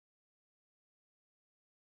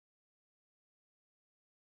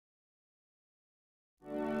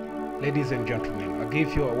Ladies and gentlemen, I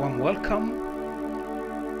give you a warm welcome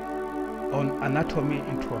on Anatomy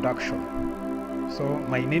Introduction. So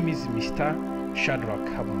my name is Mr. Schadrack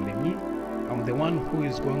HABUMUREMYI. I'm the one who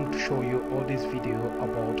is going to show you all this video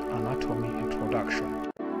about Anatomy Introduction.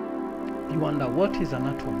 You wonder, what is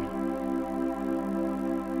anatomy?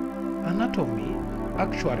 Anatomy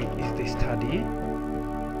actually is the study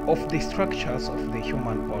of the structures of the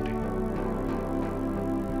human body.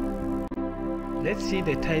 Let's see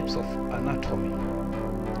the types of anatomy.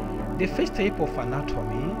 The first type of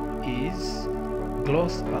anatomy is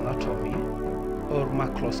gloss anatomy or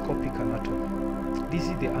macroscopic anatomy. This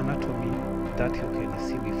is the anatomy that you can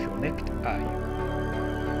see with your naked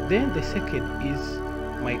eye. Then the second is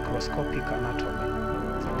microscopic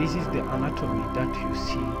anatomy. This is the anatomy that you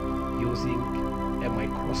see using a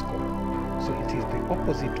microscope. So it is the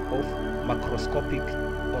opposite of macroscopic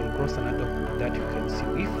or gross anatomy that you can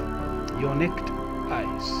see with your naked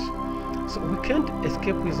eyes. So we can't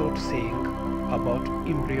escape without saying about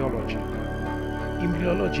embryology.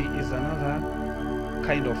 Embryology is another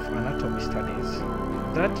kind of anatomy studies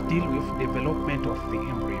that deal with development of the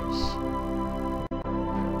embryos.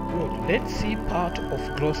 Good. Let's see part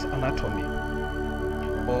of gross anatomy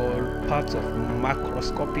or parts of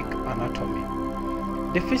macroscopic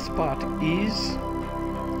anatomy. The first part is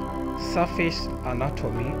surface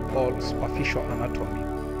anatomy or superficial anatomy.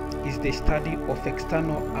 Is the study of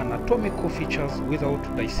external anatomical features without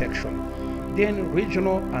dissection. Then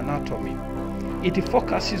regional anatomy. It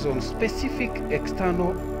focuses on specific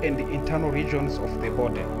external and internal regions of the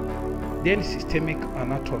body. Then systemic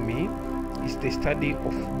anatomy is the study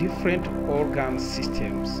of different organ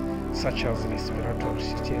systems such as respiratory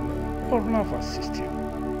system or nervous system.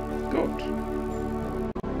 Good.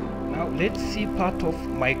 Now let's see part of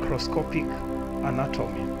microscopic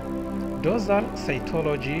anatomy. Dorsal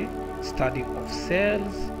cytology, study of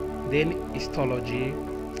cells, then histology,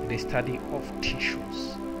 the study of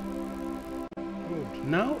tissues. Good.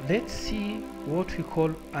 Now let's see what we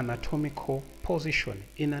call anatomical position.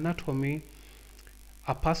 In anatomy,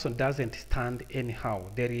 a person doesn't stand anyhow.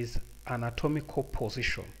 There is anatomical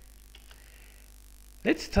position.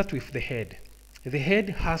 Let's start with the head. The head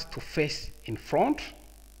has to face in front,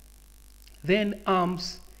 then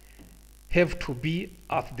arms have to be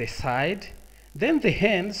at the side, then the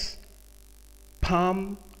hands,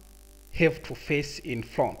 palm have to face in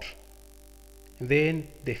front, then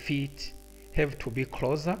the feet have to be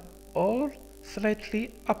closer or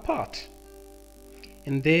slightly apart,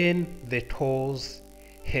 and then the toes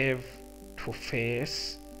have to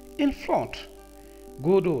face in front.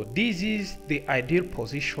 Good. This is the ideal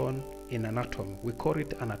position in anatomy. We call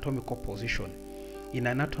it anatomical position. In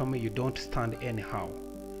anatomy, you don't stand anyhow.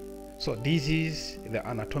 So this is the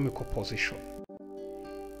anatomical position.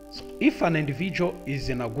 So if an individual is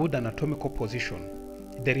in a good anatomical position,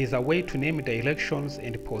 there is a way to name directions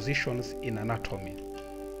and positions in anatomy.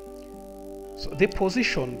 So the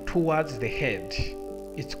position towards the head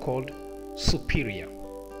is called superior.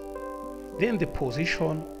 Then the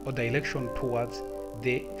position or direction towards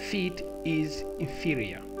the feet is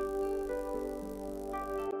inferior.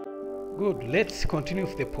 Good. Let's continue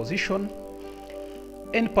with the position.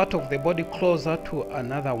 Any part of the body closer to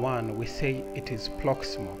another one, we say it is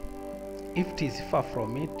proximal. If it is far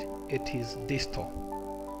from it, it is distal.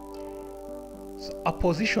 So a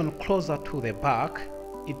position closer to the back,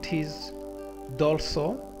 it is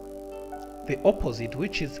dorsal. The opposite,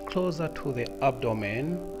 which is closer to the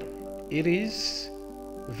abdomen, it is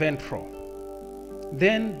ventral.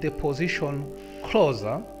 Then the position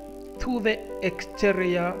closer to the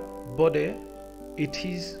exterior body, it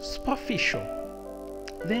is superficial.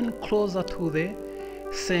 Then closer to the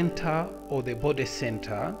center or the body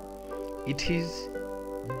center, it is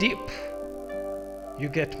deep. You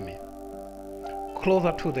get me?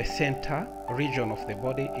 Closer to the center region of the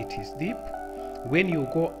body, it is deep. When you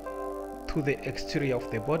go to the exterior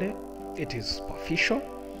of the body, it is superficial.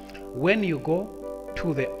 When you go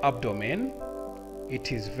to the abdomen,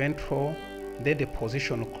 it is ventral. Then the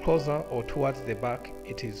position closer or towards the back,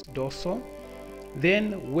 it is dorsal.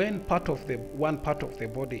 Then when one part of the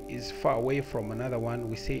body is far away from another one,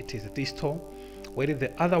 we say it is distal. Where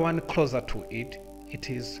the other one closer to it, it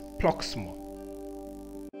is proximal.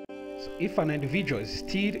 So if an individual is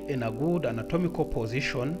still in a good anatomical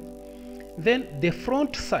position, then the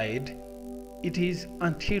front side, it is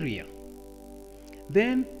anterior.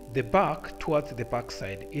 Then the back towards the back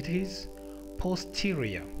side, it is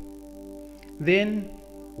posterior. Then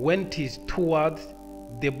when it is towards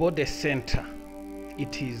the body center,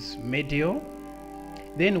 it is medial.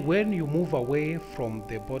 Then when you move away from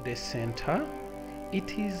the body center,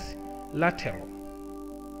 it is lateral.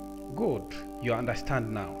 Good, you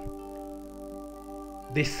understand now.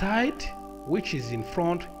 The side which is in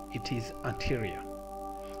front, it is anterior.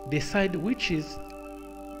 The side which is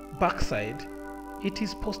backside, it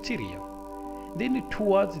is posterior. Then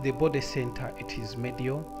towards the body center, it is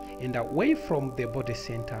medial, and away from the body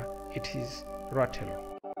center, it is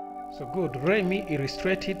lateral. So good, let me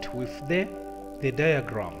illustrate it with the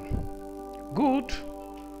diagram. Good.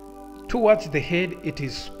 Towards the head, it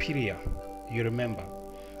is superior, you remember.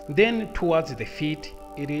 Then towards the feet,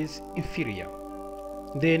 it is inferior.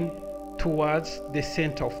 Then towards the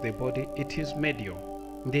center of the body, it is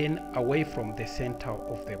medial. Then away from the center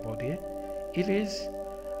of the body, it is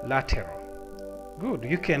lateral. Good,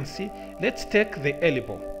 you can see. Let's take the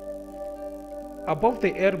elbow. Above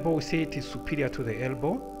the elbow, we say it is superior to the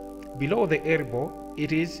elbow. Below the elbow,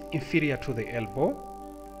 it is inferior to the elbow.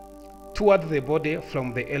 Toward the body,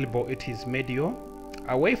 from the elbow, it is medial.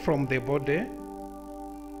 Away from the body,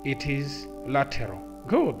 it is lateral.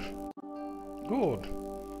 Good. Good.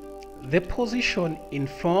 The position in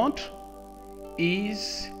front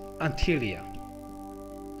is anterior.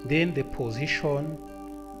 Then the position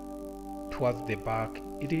towards the back,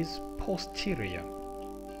 it is posterior.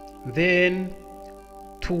 Then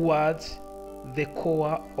towards the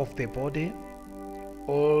core of the body,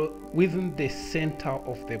 or within the center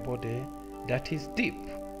of the body, that is deep.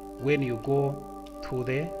 When you go to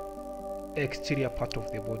the exterior part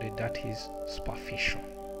of the body, that is superficial.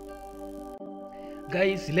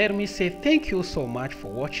 Guys, let me say thank you so much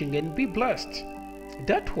for watching and be blessed.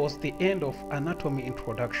 That was the end of anatomy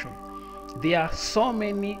introduction. There are so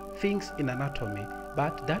many things in anatomy,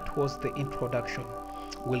 but that was the introduction.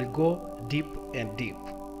 We'll go deep and deep.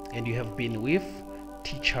 And you have been with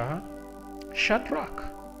teacher Schadrack.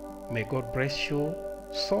 May God bless you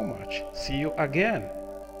so much. See you again.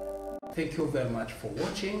 Thank you very much for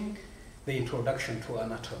watching the introduction to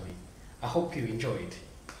anatomy. I hope you enjoyed.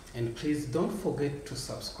 And please don't forget to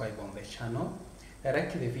subscribe on the channel,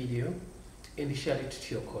 like the video, and share it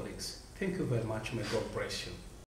to your colleagues. Thank you very much. May God bless you.